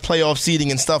far as playoff seeding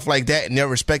and stuff like that in their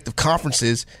respective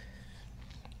conferences.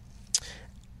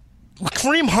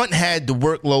 Kareem Hunt had the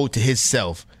workload to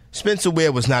himself. Spencer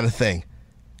Ware was not a thing.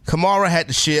 Kamara had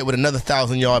to share it with another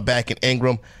 1,000-yard back in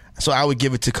Ingram, so I would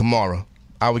give it to Kamara.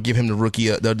 I would give him the rookie,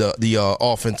 the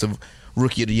offensive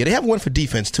rookie of the year. They have one for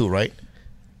defense too, right?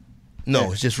 No,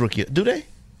 yeah. It's just rookie. Do they?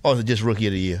 Or is it just rookie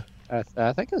of the year?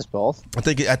 I think it's both. I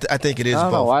think it is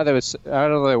both. I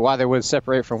don't know why they would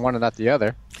separate from one and not the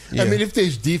other. Yeah. I mean, if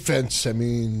there's defense, I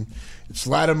mean, it's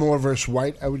Lattimore versus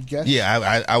White, I would guess.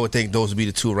 Yeah, I would think those would be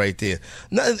the two right there.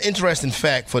 Another interesting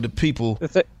fact for the people.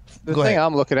 The thing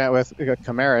I'm looking at with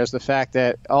Kamara is the fact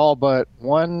that all but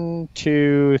 1,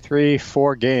 2, 3,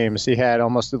 4 games he had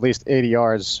almost at least 80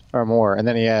 yards or more, and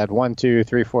then he had 1, 2,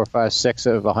 3, 4, 5, 6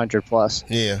 of 100 plus.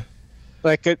 Yeah.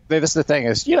 Like this, the thing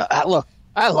is, look.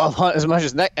 I love Hunt as much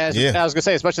as I was going to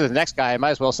say as much as the next guy. I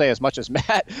might as well say as much as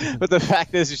Matt. But the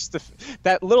fact is, just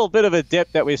that little bit of a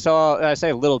dip that we saw. I say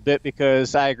a little bit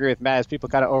because I agree with Matt. As people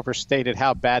kind of overstated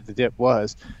how bad the dip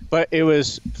was, but it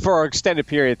was for an extended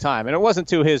period of time, and it wasn't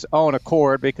to his own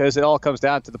accord because it all comes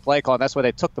down to the play call. And that's why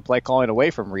they took the play calling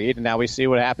away from Reed, and now we see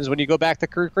what happens when you go back to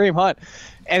Kareem Hunt.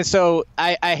 And so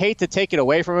I hate to take it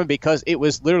away from him because it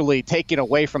was literally taken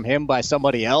away from him by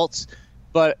somebody else.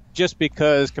 But just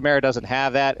because Kamara doesn't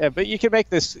have that, but you can make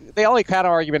this. The only kind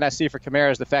of argument I see for Kamara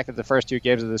is the fact that the first 2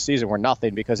 games of the season were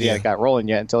nothing because he hadn't got rolling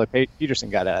yet until Peterson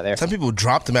got out of there. Some people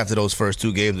dropped him after those first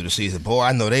 2 games of the season. Boy,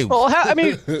 I know they. Well,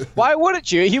 why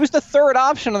wouldn't you? He was the third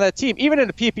option on that team, even in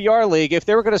a PPR league. If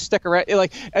they were going to stick around,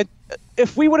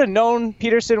 if we would have known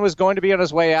Peterson was going to be on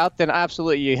his way out, then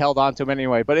absolutely you held on to him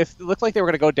anyway. But if it looked like they were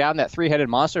going to go down that 3-headed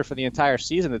monster for the entire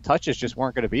season, the touches just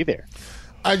weren't going to be there.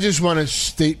 I just want to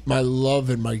state my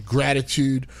love and my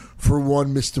gratitude for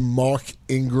one Mr. Mark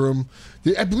Ingram.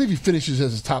 I believe he finishes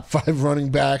as a top 5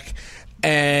 running back,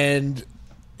 and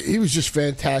he was just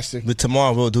fantastic. But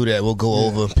tomorrow we'll do that. We'll go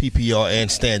over PPR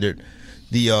and standard,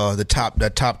 the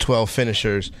top 12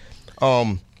 finishers.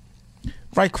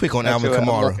 Right quick on Alvin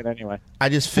Kamara. Anyway. I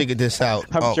just figured this out.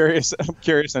 I'm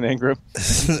curious on Ingram.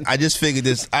 I just figured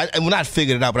this. Not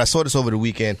figured it out, but I saw this over the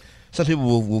weekend. Some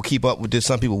people will keep up with this.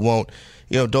 Some people won't.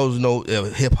 Those who know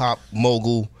hip-hop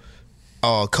mogul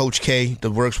Coach K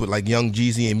that works with like Young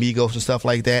Jeezy and Migos and stuff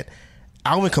like that.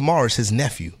 Alvin Kamara is his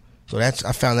nephew. So I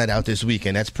found that out this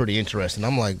weekend. That's pretty interesting.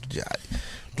 I'm like,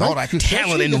 all that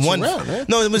talent in one. No,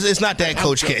 it's not that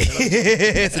Coach K.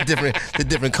 It's a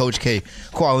different Coach K.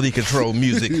 Quality control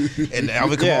music. And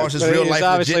Alvin Kamara's his real life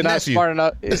legit nephew.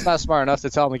 It's not smart enough to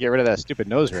tell him to get rid of that stupid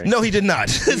nose ring. No, he did not.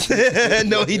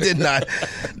 No, he did not.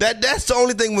 That's the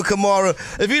only thing with Kamara.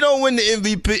 If he don't win the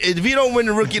MVP, if he don't win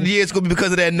the Rookie of the Year, it's gonna be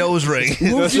because of that nose ring.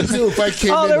 What would you do if I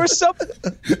came in? There was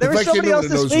somebody else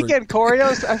this weekend, Corey.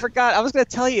 I forgot. I was gonna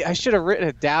tell you. I should have written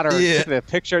it down or taken a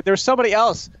picture. There was somebody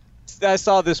else I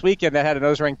saw this weekend that had a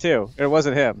nose ring too. It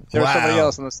wasn't him. There was somebody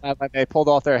else on the sideline. They pulled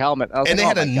off their helmet. And they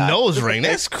had a nose ring.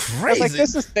 That's crazy. I was like,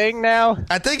 this is a thing now.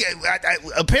 I think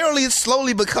apparently it's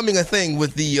slowly becoming a thing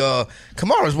with the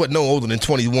Kamara's no older than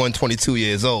 21, 22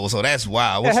 years old. So that's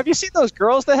wild. Yeah, have you seen those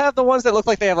girls that have the ones that look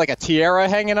like they have like a tiara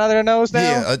hanging out of their nose now?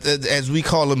 Yeah, as we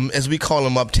call them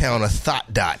uptown, a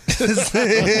thought dot.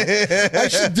 I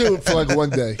should do it for like one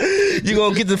day. You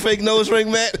gonna get the fake nose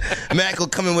ring, Matt? Matt will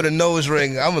come in with a nose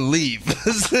ring. I'm gonna leave.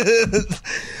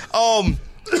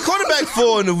 quarterback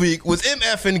 4 in the week was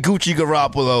MF and Gucci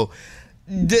Garoppolo.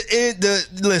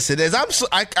 Listen, as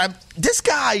this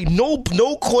guy,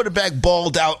 no quarterback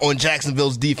balled out on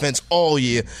Jacksonville's defense all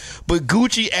year, but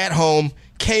Gucci at home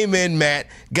came in, Matt,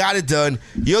 got it done.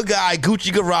 Your guy,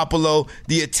 Gucci Garoppolo,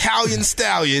 the Italian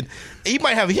stallion, he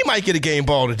might get a game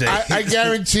ball today. I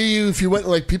guarantee you, if you went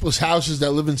to like people's houses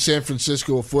that live in San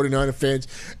Francisco or 49er fans,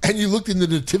 and you looked in the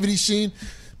nativity scene,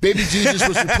 Baby Jesus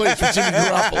was replaced with Jimmy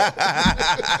Garoppolo.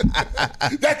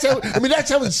 That's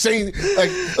how insane.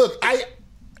 Like, look,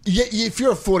 if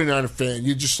you're a 49er fan,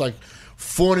 you're just like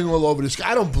fawning all over this guy.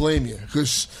 I don't blame you,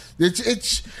 because it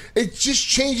just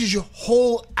changes your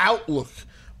whole outlook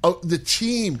of the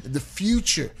team, the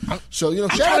future. So,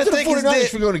 shout out to the 49ers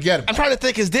for going to get him. I'm trying to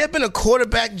think, has there been a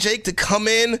quarterback, Jake, to come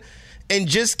in and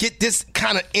just get this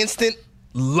kind of instant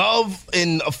love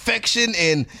and affection?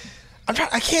 And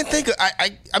I can't think of.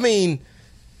 I mean,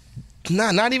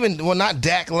 not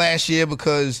Dak last year,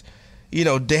 because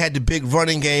they had the big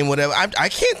running game, whatever. I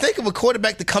can't think of a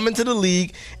quarterback to come into the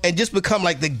league and just become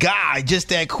like the guy just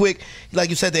that quick. Like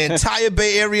you said, the entire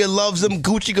Bay Area loves him.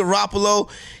 Gucci Garoppolo,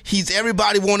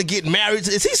 everybody want to get married.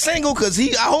 Is he single? Because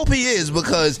I hope he is,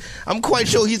 because I'm quite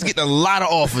sure he's getting a lot of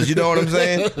offers. You know what I'm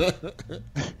saying?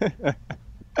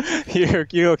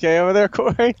 You okay over there,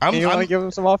 Corey? You want to give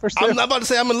him some offers too? I'm not about to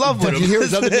say I'm in love with him. Did you hear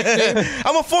his other nickname?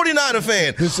 I'm a 49er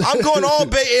fan. I'm going all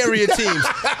Bay Area teams.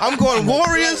 I'm going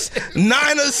Warriors,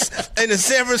 Niners, and the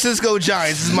San Francisco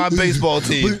Giants. This is my baseball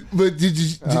team. But did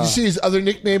you see his other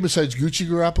nickname besides Gucci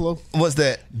Garoppolo? What's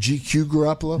that? GQ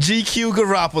Garoppolo. GQ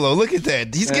Garoppolo. Look at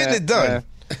that. He's getting it done.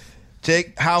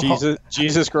 Jake, how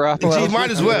Jesus Garoppolo?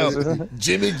 Might as well.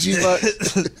 Jimmy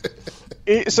Jesus.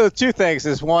 So 2 things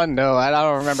is, one, no, I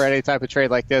don't remember any type of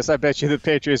trade like this. I bet you the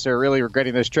Patriots are really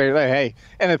regretting this trade. Like, hey,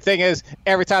 and the thing is,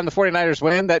 every time the 49ers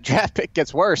win, that draft pick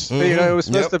gets worse. Mm-hmm. It was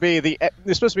supposed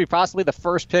to be possibly the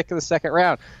first pick of the second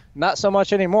round. Not so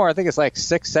much anymore. I think it's like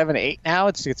 6, 7, 8 now.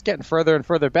 It's getting further and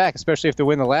further back, especially if they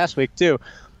win the last week too.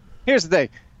 Here's the thing.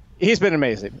 He's been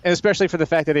amazing, and especially for the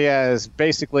fact that he has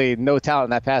basically no talent in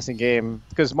that passing game,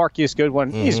 because Marquise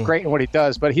Goodwin, he's great in what he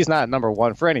does, but he's not number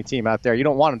one for any team out there. You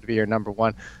don't want him to be your number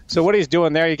one. So what he's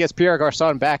doing there, he gets Pierre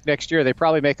Garçon back next year. They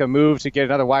probably make a move to get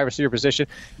another wide receiver position.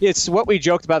 It's what we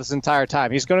joked about this entire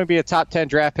time. He's going to be a top 10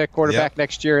 draft pick quarterback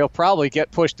next year. He'll probably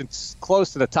get pushed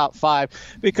close to the top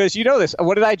 5, because you know this.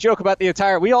 What did I joke about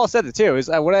we all said it too, is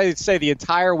what did I say the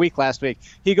entire week last week?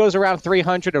 He goes around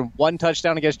 301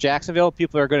 touchdown against Jacksonville.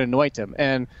 People are going to anoint him,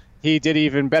 and he did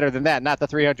even better than that. Not the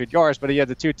 300 yards, but he had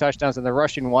the 2 touchdowns, and the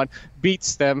rushing one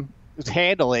beats them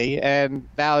handily, and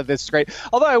now that's great.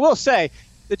 Although I will say,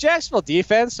 the Jacksonville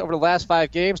defense over the last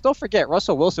 5 games, don't forget,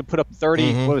 Russell Wilson put up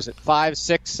 30, 5,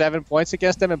 6, 7 points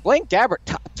against them, and Blaine Gabbert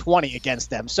top 20 against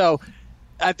them. So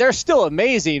they're still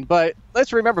amazing, but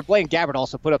let's remember Blaine Gabbert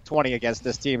also put up 20 against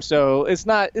this team. So it's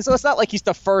not like he's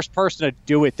the first person to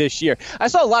do it this year. I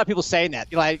saw a lot of people saying that.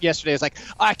 Yesterday, it's like,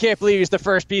 I can't believe he's the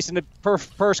first piece and the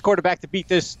first quarterback to beat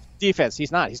this defense.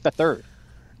 He's not. He's the third.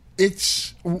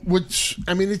 It's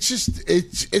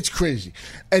crazy.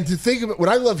 And to think of it, what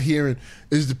I love hearing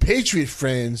is the Patriot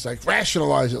fans like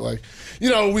rationalize it like,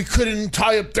 we couldn't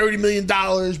tie up $30 million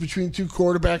between 2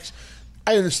 quarterbacks.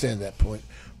 I understand that point.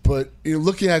 But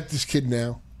looking at this kid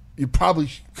now, you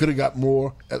probably could have got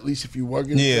more, at least if you were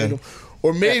going to trade him.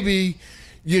 Or maybe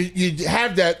you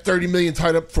have that $30 million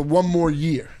tied up for 1 more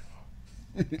year.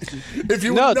 If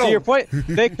you to your point,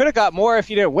 they could have got more if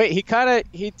you didn't wait.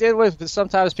 He did what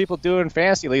sometimes people do in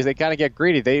fantasy leagues. They kind of get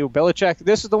greedy. Belichick,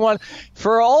 this is the one,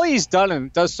 for all he's done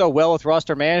and does so well with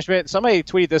roster management. Somebody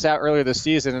tweeted this out earlier this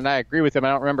season, and I agree with him. I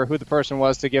don't remember who the person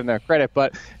was to give them credit,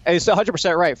 but it's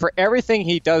 100% right. For everything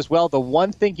he does well, the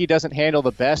one thing he doesn't handle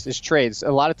the best is trades.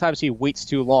 A lot of times he waits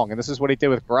too long, and this is what he did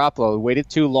with Garoppolo. He waited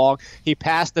too long. He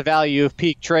passed the value of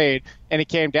peak trade, and he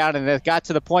came down, and it got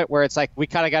to the point where it's like, we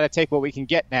kind of got to take what we can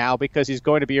get now, because he's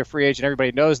going to be a free agent.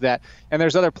 Everybody knows that. And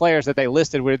there's other players that they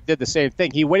listed who did the same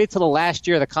thing. He waited till the last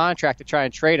year of the contract to try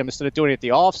and trade him instead of doing it the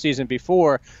offseason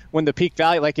before, when the peak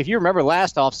value, like if you remember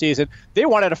last offseason, they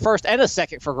wanted a first and a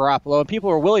second for Garoppolo, and people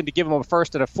were willing to give him a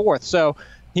first and a fourth. So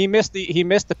he missed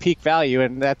the peak value,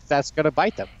 and that's going to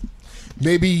bite them.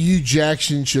 Maybe Hugh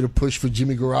Jackson should have pushed for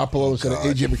Jimmy Garoppolo instead of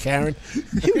A.J. McCarron.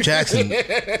 Hugh Jackson.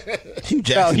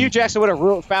 No, Hugh Jackson would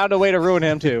have found a way to ruin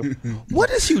him too.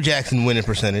 What is Hugh Jackson winning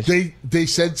percentage? They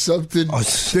said something.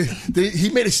 He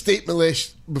made a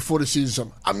statement before the season.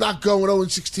 Something. I'm not going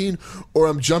 0-16, or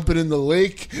I'm jumping in the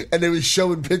lake. And they were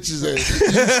showing pictures of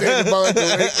standing behind the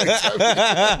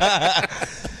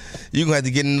lake. You're gonna have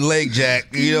to get in the lake,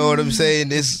 Jack. You know what I'm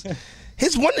saying?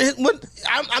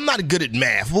 I'm not good at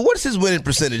math, but what is his winning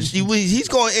percentage? He's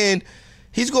going in.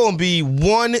 He's going to be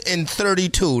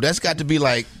 1-32. That's got to be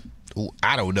like,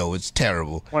 I don't know. It's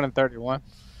terrible. 1-31.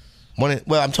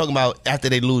 Well, I'm talking about after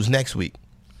they lose next week.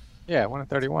 Yeah,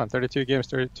 1-31. 32 games,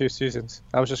 32 seasons.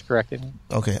 I was just correcting you.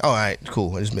 Okay. All right.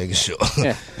 Cool. I'm just making sure.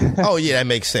 Yeah. Oh, yeah, that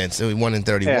makes sense. It was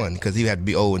 1-31 because he had to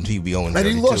be 0 and he'd be 0 and 32.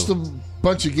 And he lost a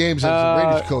bunch of games as a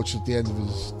Raiders coach at the end of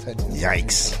his tenure.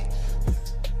 Yikes.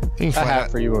 I have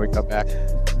for you when we come back.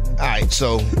 All right,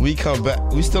 so we come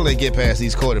back. We still ain't get past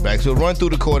these quarterbacks. We'll run through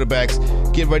the quarterbacks,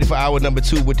 get ready for hour number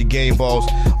 2 with the game balls.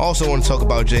 Also want to talk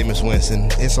about Jameis Winston.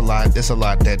 It's a lot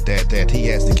that he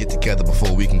has to get together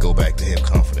before we can go back to him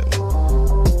confidently.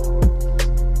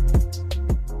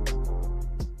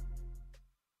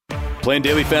 Playing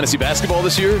daily fantasy basketball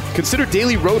this year? Consider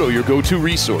Daily Roto your go-to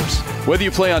resource. Whether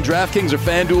you play on DraftKings or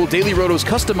FanDuel, Daily Roto's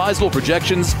customizable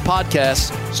projections,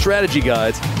 podcasts, strategy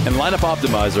guides, and lineup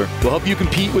optimizer will help you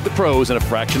compete with the pros in a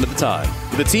fraction of the time.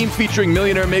 With a team featuring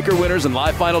Millionaire Maker winners and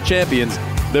live final champions,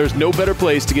 there's no better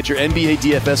place to get your NBA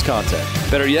DFS content.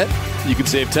 Better yet, you can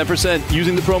save 10%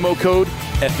 using the promo code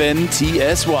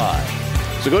FNTSY.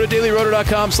 So go to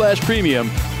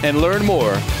dailyroto.com/premium and learn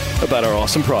more about our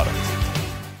awesome product.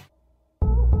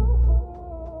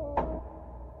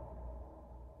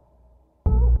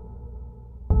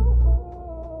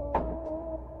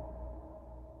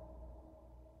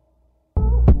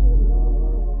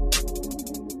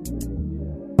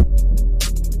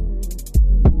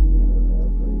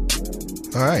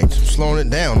 All right, slowing it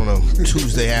down on a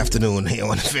Tuesday afternoon here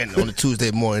on a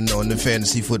Tuesday morning on the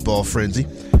Fantasy Football Frenzy.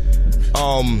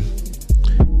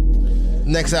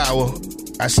 Next hour,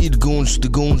 I see the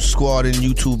Goons Squad in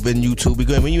YouTube. We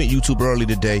went YouTube early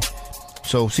today,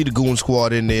 so see the Goon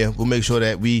Squad in there. We'll make sure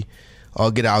that we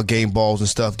get our game balls and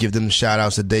stuff, give them the shout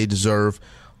outs that they deserve.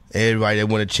 Everybody that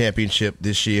won a championship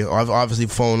this year. Obviously,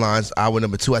 phone lines, hour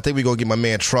number 2. I think we're gonna get my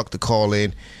man Truck to call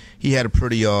in. He had a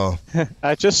pretty I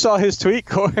just saw his tweet,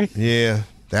 Corey. Yeah,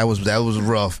 that was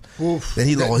rough. Oof. Then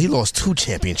he lost 2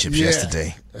 championships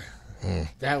yesterday.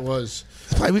 That was.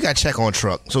 Probably we got to check on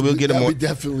Truck, so we'll get him on. We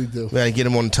definitely do. We got to get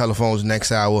him on the telephones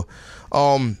next hour.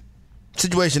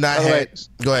 Situation I had.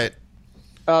 Go ahead.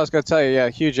 I was going to tell you, yeah,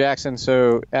 Hugh Jackson.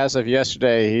 So as of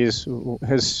yesterday, his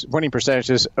winning percentage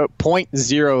is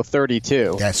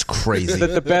 .032. That's crazy.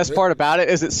 The best part about it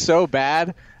is it's so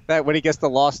bad that when he gets the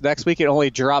loss next week, it only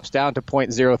drops down to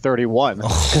 .031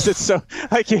 because it's so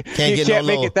like you can't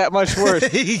make it that much worse.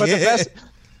 But the best,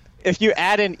 if you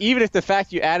add in, even if the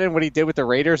fact you add in what he did with the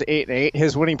Raiders 8-8,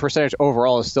 his winning percentage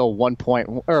overall is still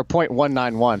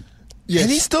 .191. Yes.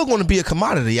 And he's still going to be a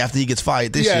commodity after he gets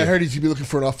fired this year. Yeah, I heard he's going to be looking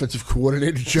for an offensive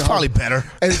coordinator job. Probably better.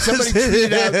 And somebody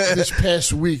tweeted out this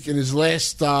past week in his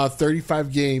last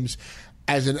 35 games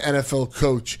as an NFL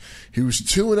coach, he was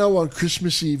 2-0 on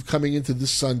Christmas Eve coming into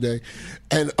this Sunday,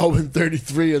 and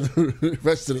 0-33 in the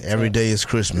rest of the time. Every day is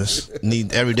Christmas.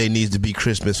 Every day needs to be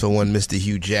Christmas for one Mr.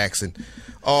 Hugh Jackson.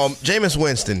 Jameis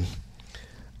Winston,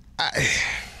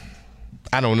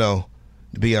 I don't know,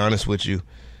 to be honest with you.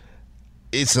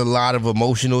 It's a lot of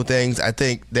emotional things. I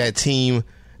think that team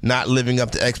not living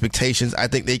up to expectations. I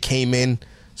think they came in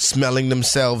smelling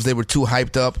themselves. They were too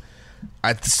hyped up.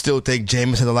 I still think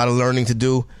Jameis has a lot of learning to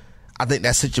do. I think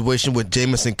that situation with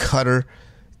Jamison Cutter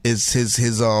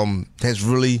has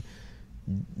really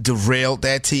derailed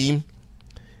that team.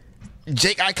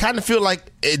 Jake, I kind of feel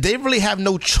like they really have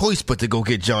no choice but to go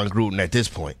get John Gruden at this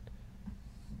point.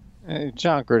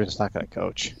 John Gruden's not going to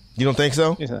coach. You don't think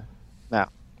so? No.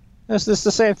 This is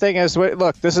the same thing as we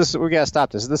got to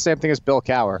stop this. It's the same thing as Bill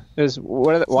Cowher.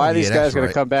 Why are these guys going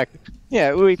to come back?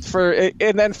 Yeah,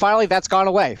 and then finally that's gone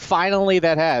away. Finally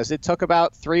that has. It took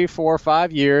about 3, 4,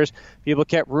 5 years. People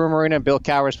kept rumoring and Bill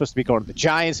Cowher was supposed to be going to the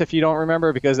Giants, if you don't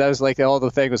remember, because that was like all the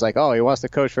thing was like, oh, he wants to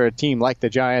coach for a team like the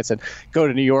Giants and go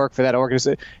to New York for that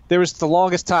organization. There was the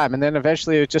longest time, and then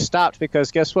eventually it just stopped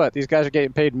because guess what? These guys are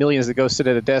getting paid millions to go sit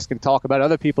at a desk and talk about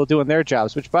other people doing their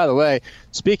jobs, which, by the way,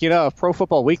 speaking of, Pro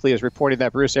Football Weekly is reporting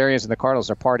that Bruce Arians and the Cardinals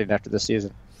are partying after the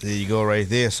season. There you go right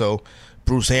there. So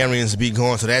Bruce Arians will be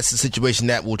gone, so that's the situation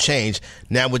that will change.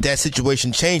 Now, with that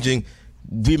situation changing,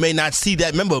 we may not see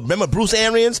that. Remember, Bruce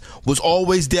Arians was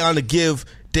always down to give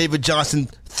David Johnson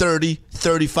 30,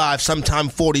 35,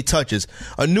 sometimes 40 touches.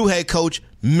 A new head coach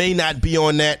may not be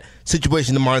on that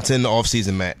situation to monitor in the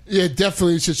offseason, Matt. Yeah,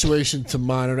 definitely a situation to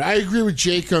monitor. I agree with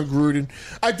Jake on Gruden.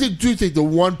 I do think the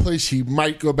one place he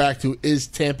might go back to is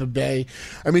Tampa Bay.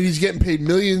 I mean, he's getting paid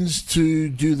millions to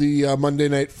do the Monday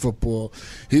Night Football.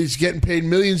 He's getting paid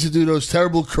millions to do those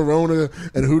terrible Corona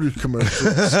and Hooters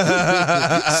commercials.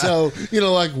 So,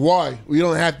 why? We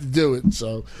don't have to do it.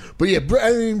 So, but yeah,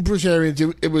 I mean, Bruce Arians,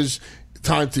 it was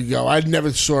time to go. I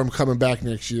never saw him coming back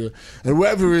next year. And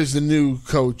whoever is the new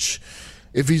coach,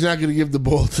 if he's not going to give the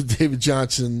ball to David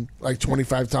Johnson like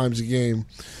 25 times a game,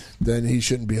 then he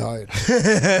shouldn't be hired.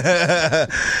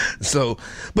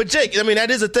 But Jake, I mean, that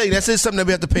is a thing. That is something that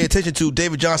we have to pay attention to.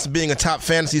 David Johnson being a top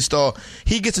fantasy star,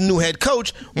 he gets a new head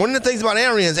coach. One of the things about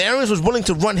Arians was willing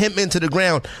to run him into the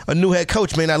ground. A new head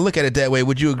coach may not look at it that way.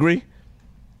 Would you agree?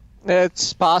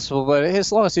 It's possible, but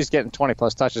as long as he's getting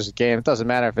 20-plus touches a game, it doesn't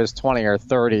matter if it's 20 or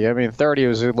 30. I mean, 30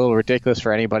 was a little ridiculous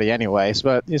for anybody anyways,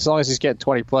 but as long as he's getting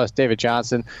 20-plus, David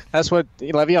Johnson, that's what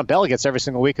Le'Veon Bell gets every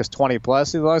single week is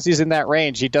 20-plus. As long as he's in that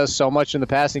range, he does so much in the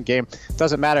passing game. It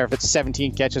doesn't matter if it's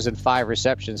 17 catches and 5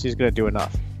 receptions. He's going to do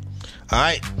enough. All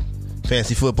right.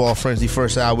 Fantasy Football Frenzy,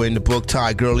 first hour in the book.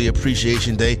 Ty Gurley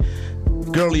Appreciation Day.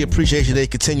 Gurley Appreciation Day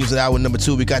continues at hour number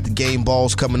 2. We got the game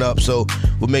balls coming up, so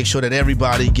we'll make sure that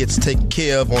everybody gets taken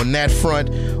care of on that front.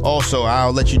 Also,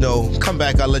 I'll let you know,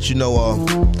 I'll let you know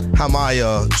how my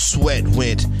sweat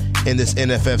went in this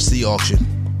NFFC auction.